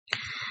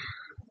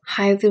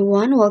Hi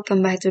everyone,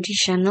 welcome back to the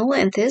channel.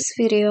 In this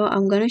video,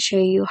 I'm gonna show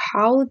you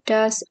how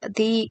does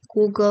the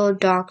Google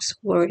Docs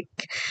work.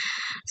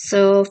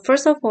 So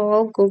first of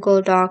all,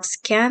 Google Docs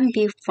can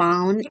be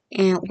found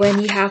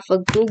when you have a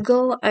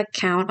Google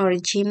account or a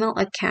Gmail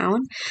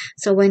account.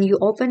 So when you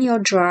open your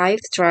drive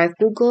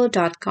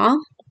google.com,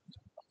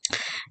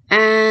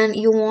 and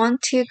you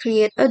want to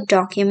create a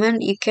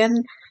document, you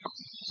can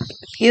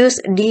use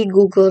the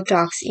Google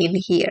Docs in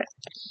here.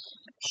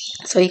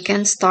 So you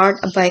can start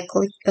by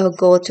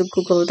go to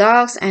Google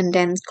Docs and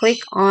then click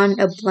on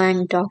a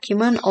blank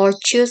document or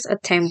choose a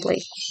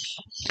template.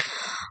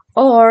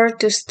 Or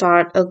to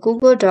start a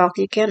Google Doc,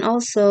 you can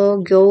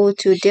also go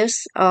to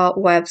this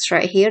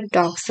website here,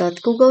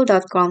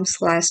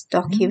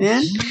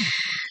 docs.google.com/document.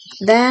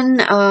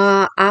 Then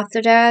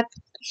after that,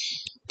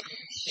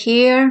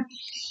 here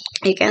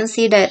you can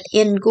see that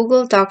in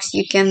Google Docs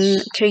you can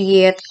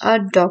create a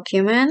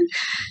document,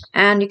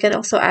 and you can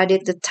also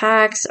edit the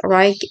text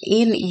right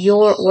in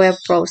your web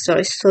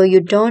browser, so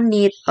you don't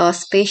need a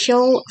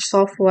special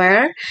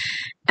software.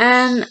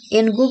 And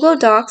in Google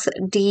Docs,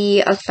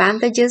 the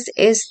advantages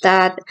is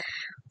that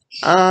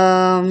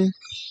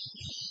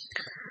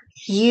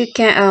you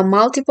can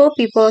multiple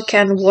people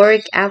can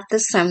work at the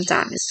same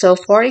time. So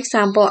for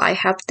example, I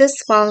have this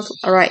file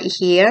right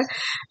here,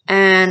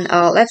 and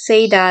let's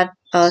say that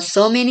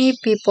so many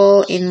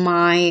people in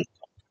my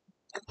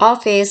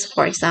office,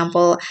 for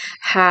example,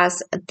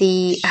 has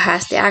the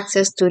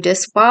access to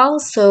this file,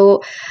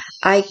 so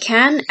I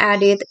can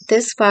edit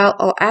this file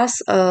or as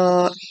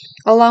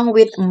along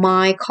with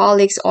my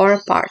colleagues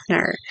or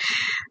partner.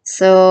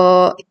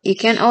 So you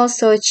can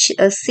also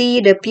see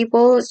the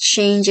people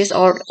changes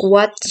or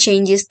what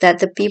changes that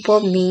the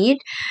people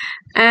need,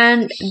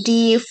 and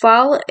the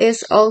file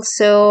is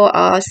also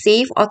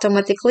saved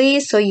automatically,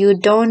 so you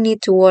don't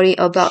need to worry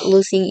about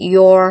losing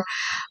your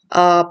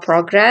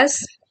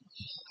progress.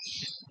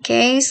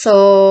 Okay,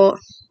 so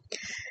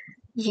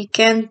you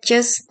can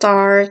just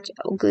start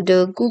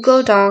the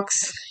Google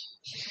Docs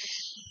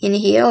in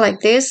here like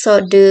this. So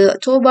the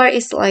toolbar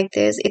is like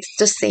this. It's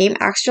the same,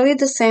 actually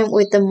the same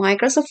with the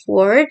Microsoft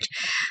Word.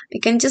 You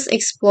can just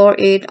explore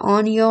it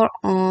on your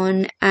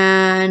own,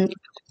 and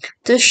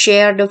to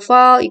share the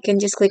file you can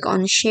just click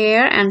on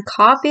share and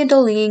copy the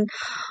link,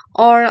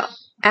 or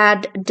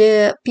add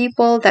the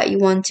people that you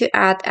want to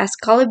add as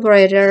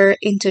collaborator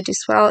into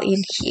this file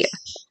in here.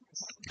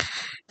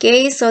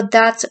 Okay, so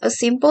that's a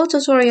simple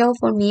tutorial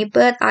for me,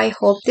 but I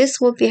hope this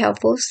will be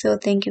helpful. So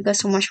thank you guys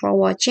so much for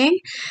watching.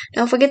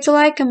 Don't forget to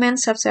like, comment,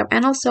 subscribe,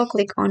 and also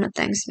click on the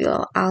thanks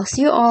below. I'll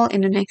see you all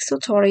in the next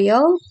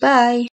tutorial. Bye!